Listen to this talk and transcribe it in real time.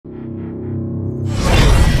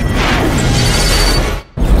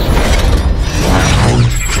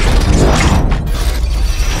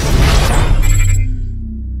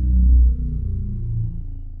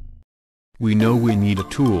We know we need a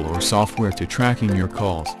tool or software to tracking your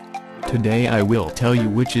calls. Today I will tell you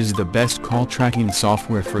which is the best call tracking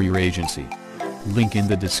software for your agency. Link in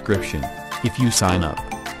the description. If you sign up,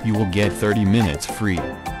 you will get 30 minutes free.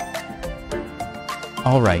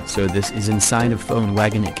 Alright, so this is inside of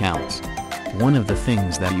PhoneWagon accounts. One of the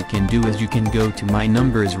things that you can do is you can go to my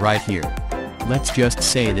numbers right here. Let's just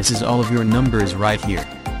say this is all of your numbers right here.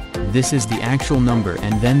 This is the actual number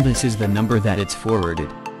and then this is the number that it's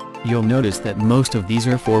forwarded. You'll notice that most of these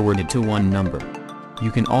are forwarded to one number.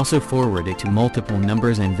 You can also forward it to multiple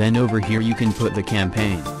numbers and then over here you can put the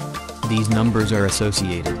campaign. These numbers are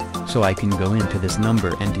associated, so I can go into this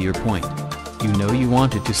number and to your point. You know you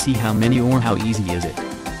wanted to see how many or how easy is it.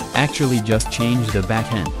 Actually just change the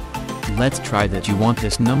backend. Let's try that you want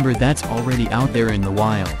this number that's already out there in the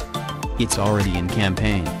wild. It's already in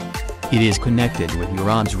campaign. It is connected with your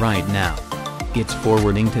odds right now. It's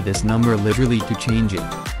forwarding to this number literally to change it.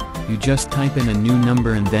 You just type in a new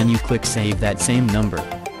number and then you click save that same number.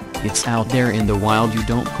 It's out there in the wild, you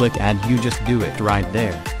don't click add, you just do it right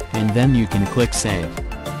there, and then you can click save.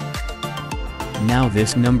 Now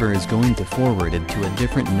this number is going to forward it to a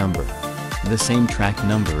different number. The same track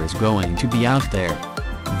number is going to be out there.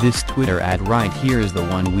 This Twitter ad right here is the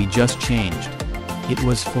one we just changed. It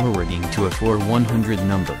was forwarding to a 4100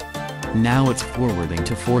 number. Now it's forwarding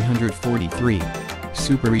to 443.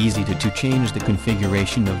 Super easy to change the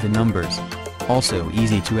configuration of the numbers. Also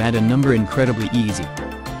easy to add a number, incredibly easy.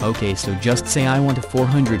 Okay, so just say I want a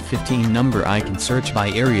 415 number, I can search by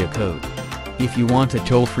area code. If you want a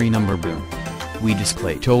toll-free number, boom. We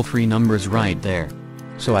display toll-free numbers right there.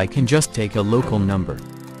 So I can just take a local number.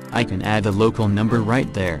 I can add a local number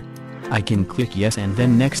right there. I can click yes and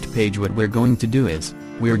then next page. What we're going to do is,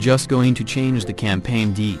 we're just going to change the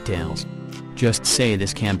campaign details. Just say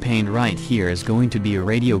this campaign right here is going to be a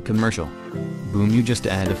radio commercial. Boom, you just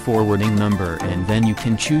add a forwarding number and then you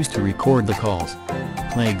can choose to record the calls.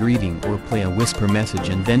 Play a greeting or play a whisper message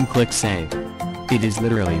and then click save. It is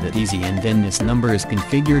literally that easy and then this number is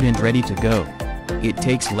configured and ready to go. It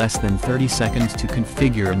takes less than 30 seconds to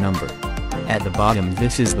configure a number. At the bottom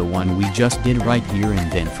this is the one we just did right here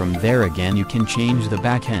and then from there again you can change the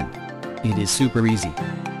backend. It is super easy.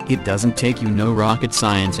 It doesn't take you no rocket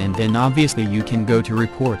science and then obviously you can go to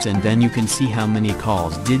reports and then you can see how many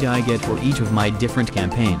calls did I get for each of my different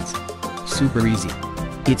campaigns. Super easy.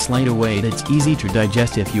 It's light weight, it's easy to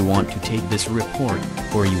digest if you want to take this report,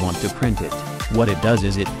 or you want to print it. What it does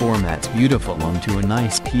is it formats beautiful onto a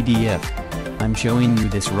nice PDF. I'm showing you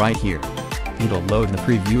this right here. It'll load the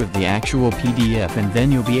preview of the actual PDF and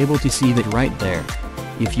then you'll be able to see that right there.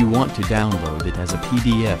 If you want to download it as a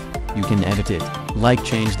PDF, you can edit it, like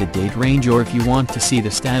change the date range, or if you want to see the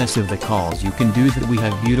status of the calls you can do that. We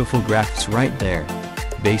have beautiful graphs right there.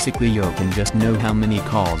 Basically you can just know how many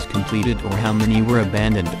calls completed or how many were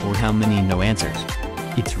abandoned or how many no answers.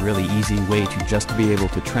 It's really easy way to just be able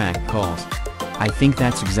to track calls. I think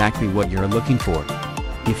that's exactly what you're looking for.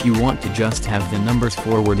 If you want to just have the numbers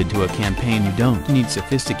forwarded to a campaign, you don't need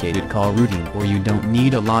sophisticated call routing or you don't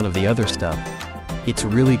need a lot of the other stuff. It's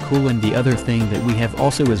really cool, and the other thing that we have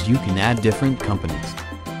also is you can add different companies.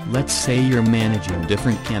 Let's say you're managing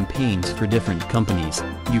different campaigns for different companies,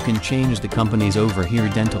 you can change the companies over here.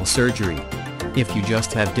 Dental surgery. If you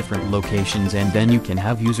just have different locations and then you can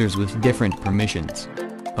have users with different permissions.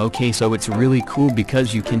 Okay, so it's really cool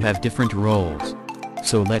because you can have different roles.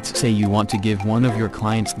 So let's say you want to give one of your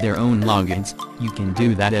clients their own logins, you can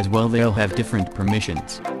do that as well. They'll have different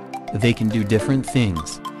permissions. They can do different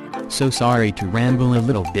things. So sorry to ramble a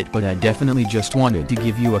little bit, but I definitely just wanted to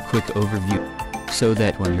give you a quick overview. So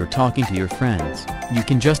that when you're talking to your friends, you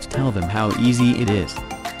can just tell them how easy it is.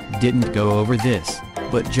 Didn't go over this,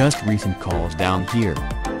 but just recent calls down here.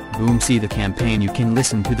 Boom, see the campaign, you can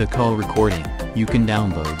listen to the call recording, you can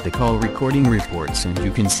download the call recording reports and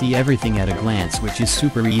you can see everything at a glance, which is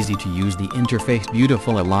super easy to use. The interface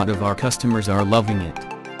beautiful, a lot of our customers are loving it.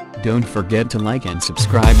 Don't forget to like and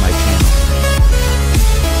subscribe my channel.